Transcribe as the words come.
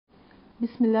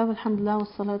بسم الله والحمد لله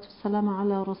والصلاة والسلام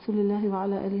على رسول الله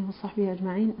وعلى آله وصحبه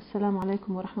أجمعين. السلام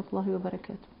عليكم ورحمة الله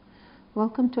وبركاته.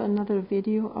 Welcome to another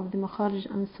video of the مخرج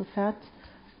and صفات,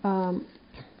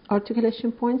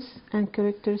 articulation points and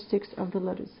characteristics of the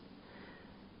letters.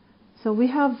 So we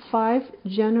have 5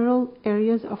 general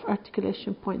areas of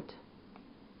articulation point.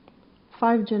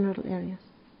 5 general areas.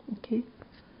 Okay.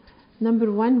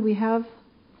 Number 1, we have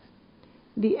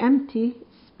the empty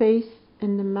space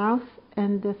in the mouth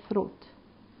and the throat.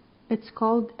 It's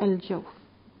called Al-jawf.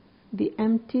 The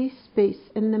empty space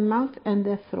in the mouth and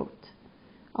the throat.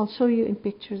 I'll show you in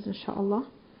pictures, inshallah.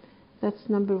 That's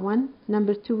number 1.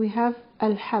 Number 2, we have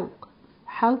Al-halq.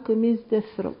 Halq means the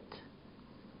throat.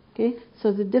 Okay,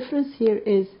 so the difference here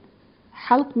is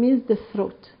halq means the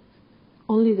throat,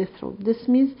 only the throat. This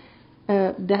means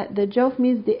the jawf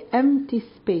means the empty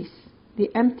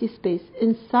space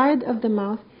inside of the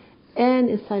mouth and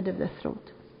inside of the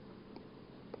throat.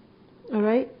 All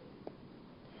right.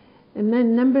 And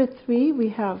then number 3, we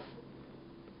have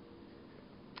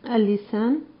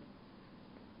al-lisan,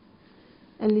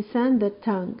 the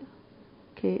tongue.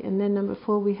 Okay, and then number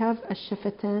 4, we have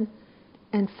al-shafatan,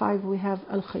 and 5, we have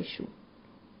al-khayshum.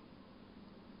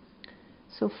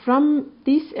 So from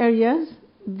these areas,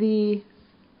 the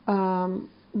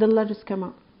letters come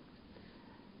out.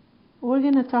 We're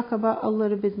going to talk about a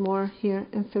little bit more here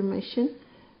information.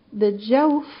 The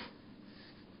jawf.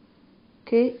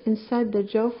 Okay, inside the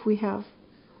jawf we have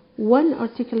 1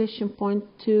 articulation point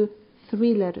to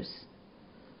 3 letters.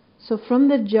 So from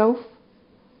the jawf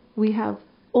we have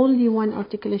only 1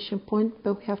 articulation point,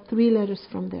 but we have 3 letters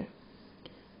from there.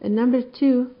 And number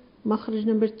 2, مخرج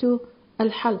number 2,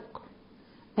 al-halq.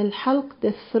 Al-halq,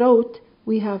 the throat,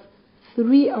 we have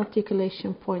 3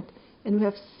 articulation point, and we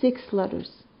have 6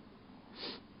 letters.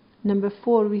 Number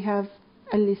 4, we have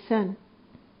al-lisan.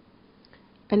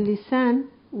 Al-lisan,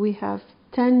 we have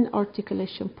 10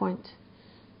 articulation point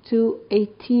to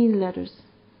 18 letters.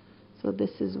 So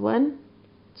this is 1,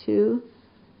 2,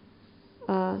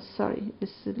 this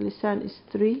is lisan is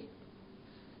 3,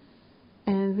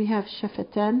 and we have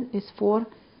shafatan is 4,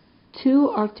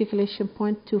 2 articulation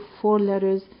point to 4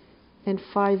 letters, and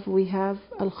 5 we have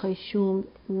al-khayshum,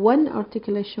 1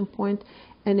 articulation point,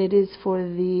 and it is for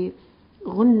the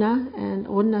ghunna and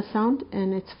ghunna sound,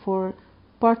 and it's for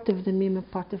part of the mim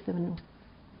and part of the nun.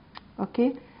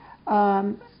 Okay,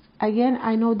 again,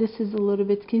 I know this is a little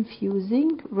bit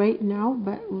confusing right now,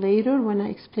 but later when I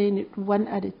explain it one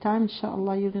at a time,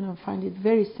 inshallah, you're going to find it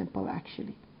very simple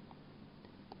actually.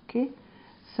 Okay,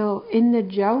 so in the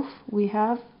jawf we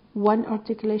have 1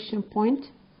 articulation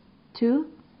point to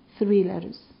 3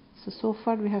 letters. So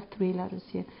far we have 3 letters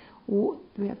here.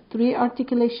 We have 3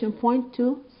 articulation point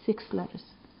to 6 letters.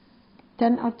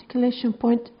 10 articulation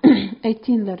point,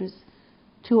 18 letters.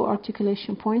 2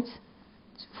 articulation points,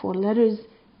 4 letters.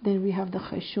 Then we have the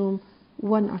khayshum,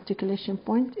 1 articulation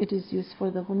point. It is used for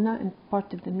the ghunna and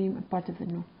part of the mim and part of the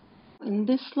nun. In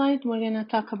this slide, we're going to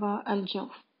talk about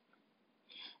al-jawf.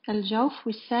 Al-jawf,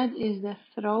 we said, is the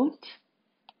throat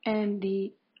and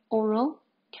the oral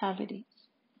cavities.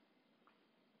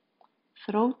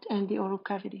 Throat and the oral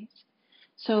cavities.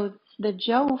 So the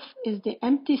jawf is the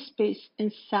empty space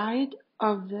inside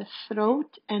of the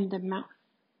throat and the mouth.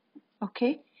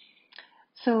 Okay,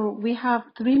 so we have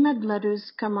 3 mad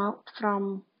letters come out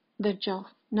from the jawf.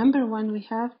 Number 1, we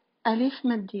have alif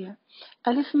maddiya.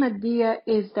 Alif maddiya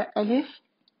is the alif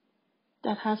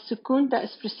that has sukun that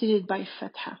is preceded by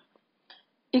fatha.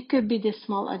 It could be the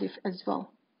small alif as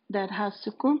well that has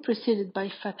sukun preceded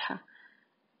by fatha.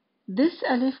 This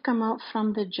alif come out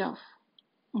from the jawf.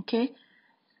 Okay,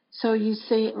 so you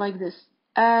say it like this.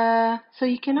 So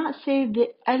you cannot say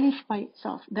the alif by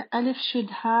itself. The alif should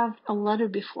have a letter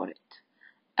before it.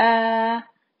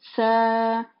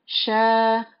 Sa,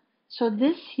 sha. So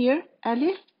this here,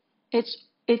 alif,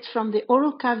 it's from the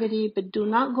oral cavity, but do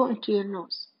not go into your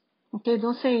nose. Okay,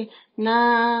 don't say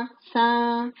na,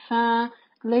 sa, fa.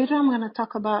 Later I'm going to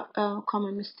talk about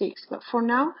common mistakes, but for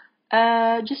now,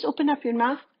 just open up your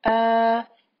mouth,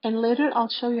 and later I'll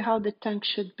show you how the tongue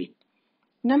should be.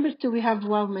 Number 2, we have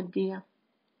waw maddiya.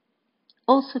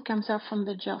 Also comes out from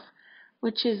the jawf,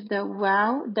 which is the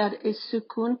waw that is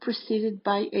sukun preceded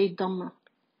by a dhamma.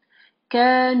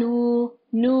 Kanu,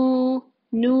 nu,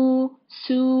 nu,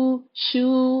 su,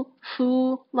 shu,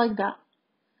 fu, like that.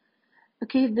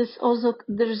 Okay, there's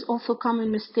also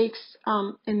common mistakes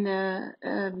in the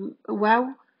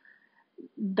waw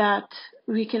that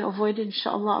we can avoid it,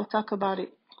 inshallah. I'll talk about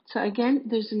it. So again,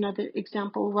 there's another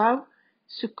example. Waw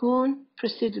sukun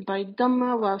preceded by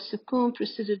dhamma, waw sukun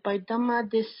preceded by dhamma.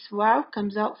 This waw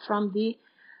comes out from the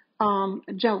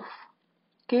jawf.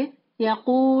 Okay,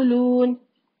 يقولون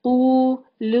قو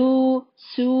لو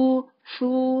سو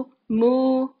فو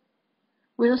مو.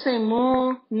 We don't say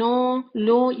mo, no,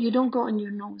 lo. You don't go on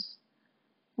your nose.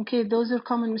 Okay, those are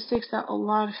common mistakes that a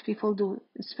lot of people do,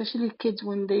 especially kids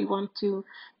when they want to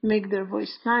make their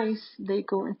voice nice, they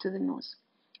go into the nose.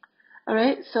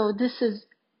 Alright, so this is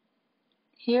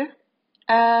here.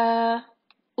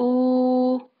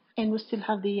 Ooh, and we still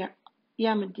have the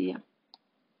ya madiyya.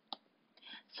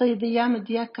 So the ya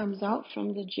madiyya comes out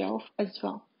from the jawf as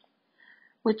well,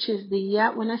 which is the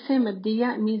ya. When I say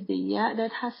madiyya, it means the ya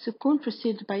that has sukun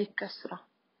preceded by kasra.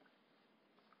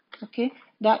 Okay,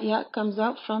 that ya comes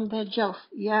out from the jawf.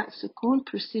 Ya sukun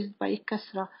preceded by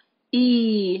kasra.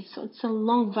 E, so it's a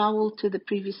long vowel to the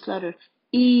previous letter.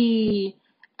 E.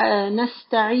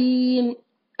 Nasta'in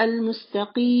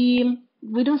al-mustaqim.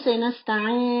 We don't say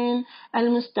nasta'in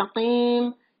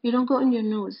al-mustaqim. You don't go on your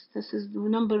nose. This is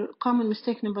the common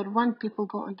mistake number 1. People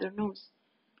go on their nose.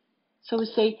 So we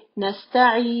say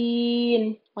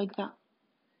nasta'in, like that.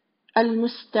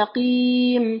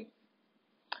 Al-mustaqim.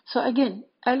 So again,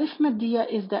 alif madiyya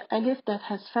is the alif that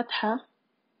has fatha.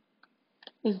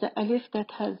 Is the alif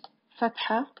that has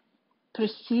fatha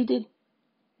preceded.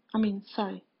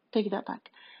 Take that back.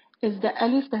 Is the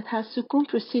alif that has sukun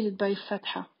preceded by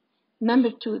fatha.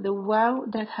 Number 2, the waw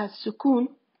that has sukun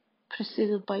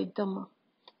preceded by dhamma.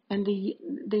 And the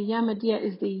ya madiyya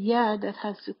is the ya that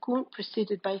has sukun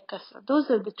preceded by kasra. Those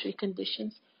are the 3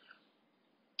 conditions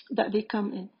that they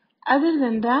come in. Other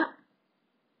than that,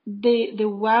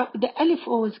 the alif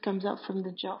always comes out from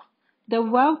the jaw. The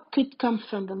waw could come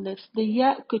from the lips. The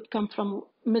ya could come from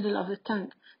middle of the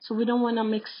tongue. So we don't want to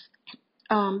mix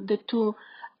the 2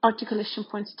 articulation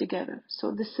points together.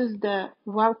 So this is the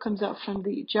waw comes out from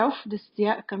the jawf. This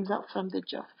ya comes out from the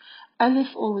jawf.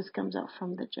 Alif always comes out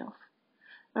from the jawf.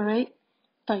 Alright?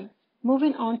 Fine.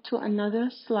 Moving on to another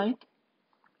slide.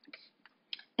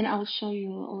 And I'll show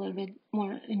you a little bit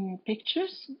more in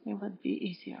pictures. It would be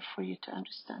easier for you to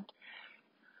understand.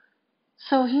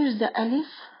 So here's the alif.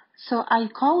 So I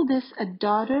call this a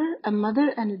daughter, a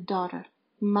mother, and a daughter.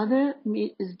 Mother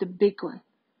is the big one,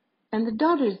 and the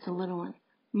daughter is the little one.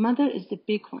 Mother is the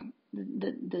big one.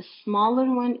 The smaller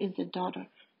one is the daughter.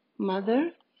 Mother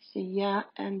is the ya,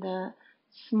 and the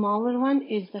smaller one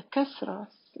is the kasra.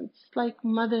 It's like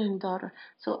mother and daughter.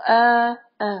 So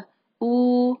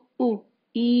oo,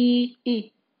 e.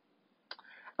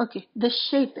 Okay, the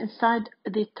shape inside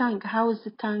the tongue. How is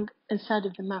the tongue inside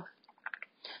of the mouth?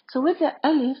 So with the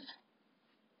alif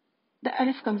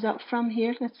comes out from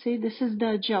here. Let's say this is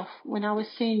the jawf. When I was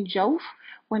saying jawf,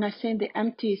 when I say the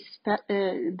empty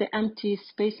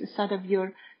space inside of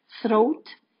your throat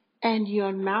and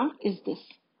your mouth is this.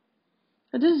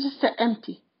 So this is just the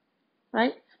empty,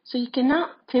 right? So you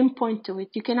cannot pinpoint to it.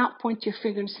 You cannot point your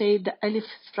finger and say the alif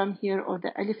is from here or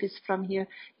the alif is from here.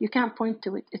 You can't point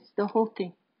to it. It's the whole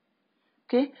thing.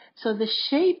 Okay? So the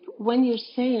shape, when you're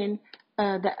saying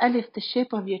the alif, the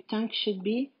shape of your tongue should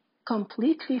be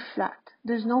completely flat.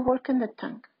 There's no work in the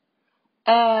tongue.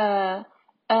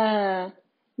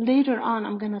 Later on,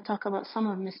 I'm going to talk about some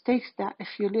of the mistakes that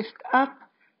if you lift up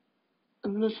a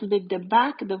little bit the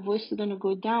back, the voice is going to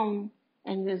go down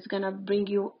and it's going to bring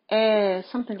you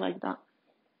something like that.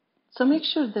 So make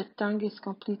sure the tongue is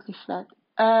completely flat.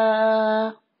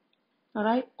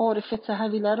 Alright? Or if it's a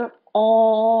heavy letter,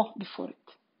 before it.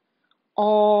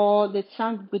 The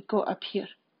sound would go up here.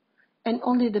 And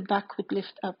only the back would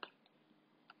lift up.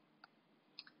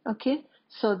 Okay?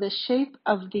 So the shape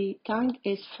of the tongue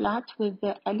is flat with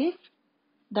the alif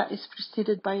that is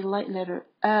preceded by a light letter.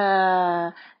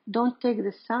 Don't take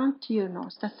the sound to your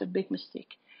nose. That's a big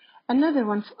mistake. Another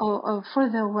one for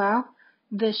the waw,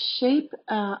 the shape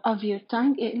of your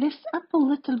tongue, it lifts up a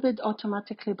little bit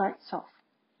automatically by itself.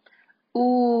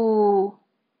 Ooh,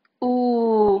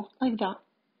 like that.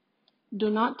 Do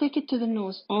not take it to the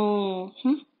nose.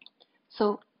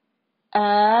 So,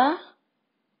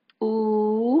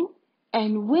 ooh,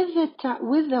 and with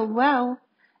the waw,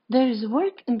 there is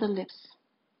work in the lips.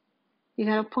 You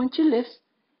gotta point your lips.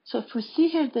 So if we see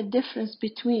here the difference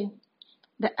between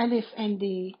the alif and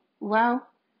the waw,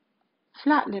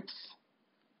 flat lips,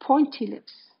 pointy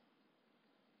lips.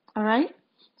 Alright?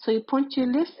 So you point your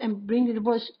lips and bring the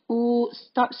voice, ooh,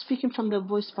 start speaking from the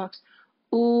voice box.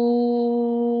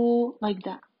 Ooh, like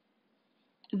that.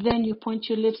 Then you point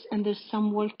your lips and there's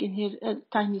some work in here, a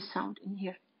tiny sound in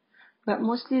here. But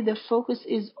mostly the focus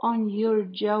is on your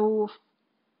jawf.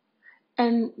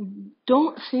 And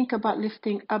don't think about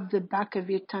lifting up the back of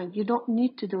your tongue. You don't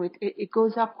need to do it. It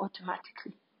goes up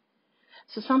automatically.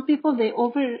 So some people, they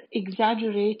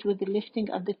over-exaggerate with the lifting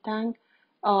of the tongue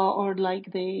or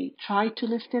like they try to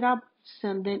lift it up.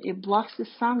 So then it blocks the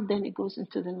sound, then it goes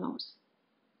into the nose.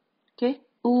 Okay?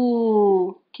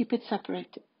 Ooh, keep it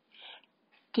separated.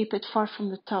 Keep it far from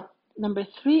the top. Number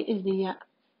 3 is the ya.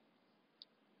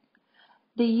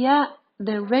 The ya,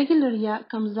 the regular ya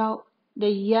comes out, the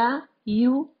ya,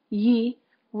 you, yi,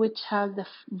 which has the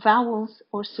vowels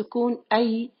or sukoon,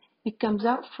 ay, it comes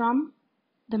out from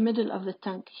the middle of the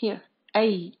tongue, here,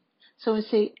 ay. So when you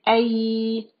say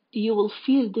ay, you will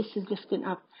feel this is lifting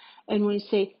up. And when you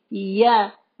say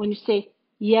ya, when you say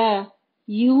ya,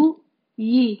 you,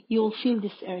 yi, you will feel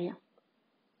this area.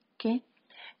 Okay?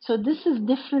 So this is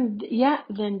different ya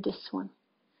than this one.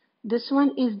 This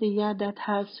one is the ya that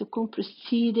has sukoon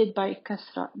preceded by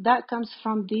kasra. That comes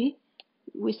from the,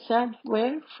 we said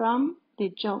where? From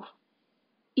the jawf.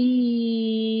 E.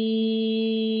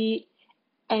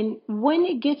 And when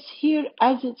it gets here,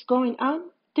 as it's going out,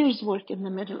 there's work in the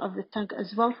middle of the tongue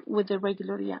as well with the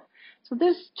regular ya. So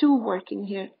there's 2 working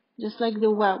here, just like the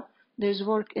waw. There's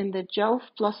work in the jawf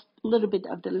plus a little bit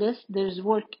of the list. There's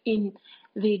work in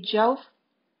the jawf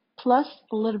plus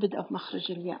a little bit of makhraj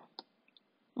al-ya.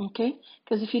 Okay?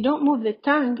 Because if you don't move the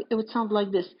tongue, it would sound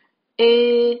like this.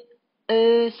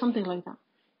 Something like that.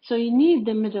 So you need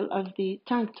the middle of the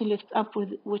tongue to lift up with,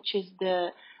 which is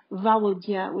the vowel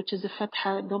ya, which is the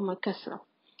fatha, dhamma, kasra.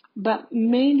 But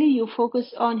mainly you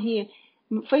focus on here.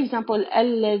 For example,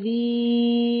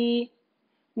 الذي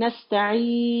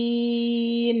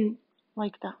نستعين,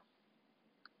 like that.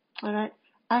 Alright?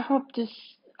 I hope this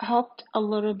helped a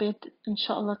little bit,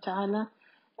 inshallah ta'ala.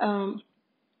 And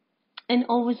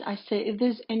always I say, if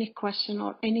there's any question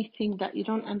or anything that you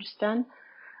don't understand,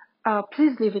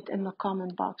 please leave it in the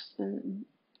comment box.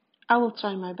 I will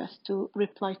try my best to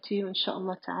reply to you,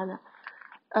 inshallah ta'ala.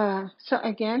 So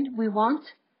again, we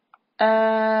want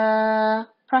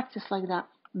practice like that.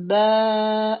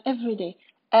 Ba, every day.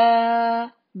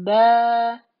 Ba,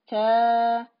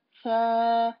 ta,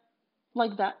 fa,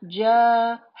 like that.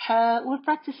 Ja, ha. We're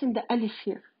practicing the alif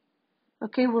here.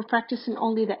 Okay, we're practicing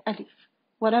only the alif.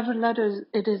 Whatever letters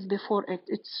it is before it,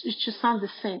 it should sound the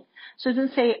same. So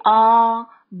don't say ah,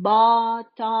 ba,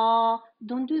 ta.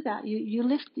 Don't do that. You're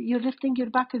lifting your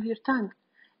back of your tongue,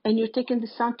 and you're taking the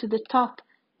sound to the top.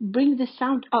 Bring the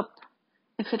sound up.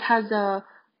 If it has a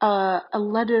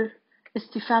letter,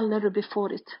 istifal letter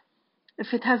before it.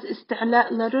 If it has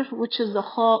isti'la letter, which is the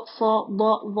ha, sa,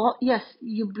 da, yes,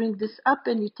 you bring this up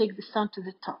and you take the sound to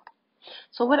the top.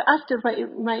 So what after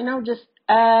right now, just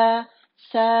sa,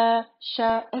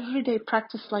 sha, every day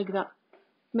practice like that.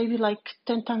 Maybe like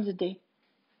 10 times a day.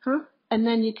 And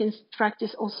then you can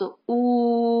practice also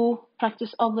ooh,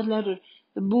 practice all the letters.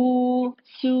 Boo,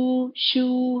 su,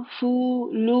 shu,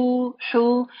 fu, lu,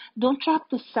 hu. Don't trap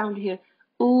the sound here.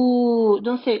 Ooh,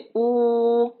 don't say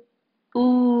ooh,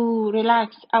 ooh,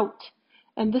 relax, out.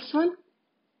 And this one,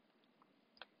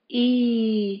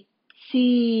 e,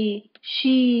 si,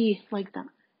 she, like that.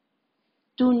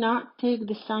 Do not take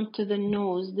the sound to the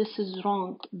nose. This is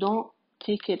wrong. Don't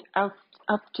take it out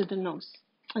up to the nose.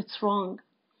 It's wrong.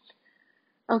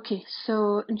 Okay,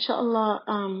 so inshallah,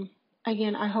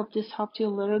 again, I hope this helped you a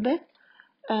little bit.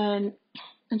 And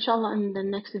inshallah, in the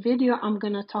next video, I'm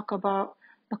going to talk about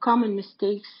the common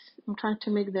mistakes. I'm trying to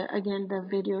make the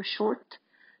video short.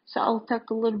 So I'll talk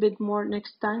a little bit more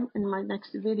next time in my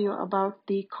next video about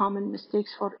the common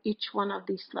mistakes for each one of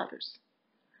these letters.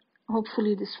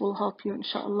 Hopefully this will help you,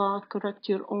 inshallah, correct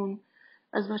your own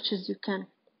as much as you can.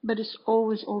 But it's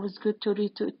always good to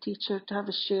read to a teacher, to have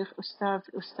a sheikh,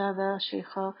 ustadha,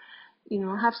 sheikha,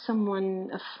 have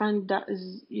someone, a friend that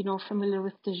is, familiar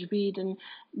with tajweed, and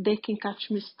they can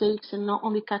catch mistakes, and not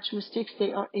only catch mistakes,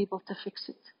 they are able to fix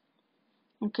it.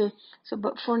 Okay, so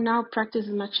but for now, practice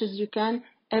as much as you can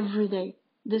every day.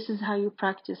 This is how you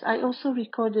practice. I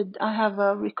have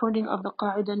a recording of the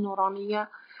Qa'ida Nuraniyya.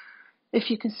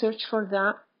 If you can search for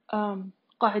that,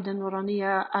 Qa'ida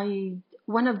Nuraniyya,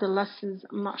 one of the lessons,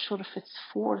 I'm not sure if it's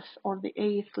 4th or the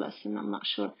 8th lesson, I'm not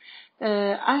sure.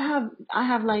 I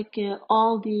have like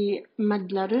all the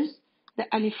mad letters, the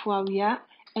alif, waw, ya,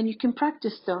 and you can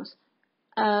practice those.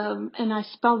 And I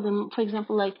spell them, for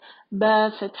example, like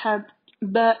ba, fatha,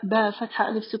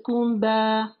 alif, sukoon,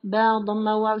 ba,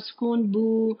 dhamma, waw, sukoon,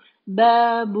 bu,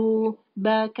 ba,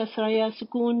 kasra, ya,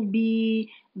 sukoon, bi,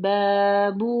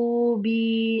 ba, bu,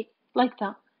 bi, like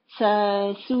that.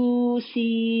 Sa, su,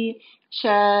 si,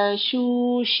 sha,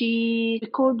 shu, shi.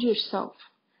 Record yourself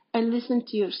and listen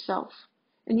to yourself.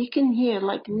 And you can hear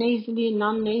like nasally,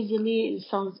 non-nasally, it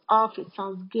sounds off, it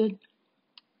sounds good.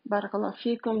 Barakallah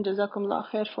feekum, jazakumullah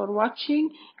khair for watching,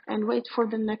 and wait for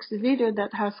the next video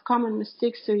that has common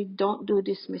mistakes so you don't do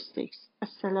these mistakes.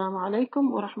 Assalamu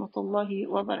alaikum wa rahmatullahi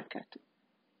wa barakatuh.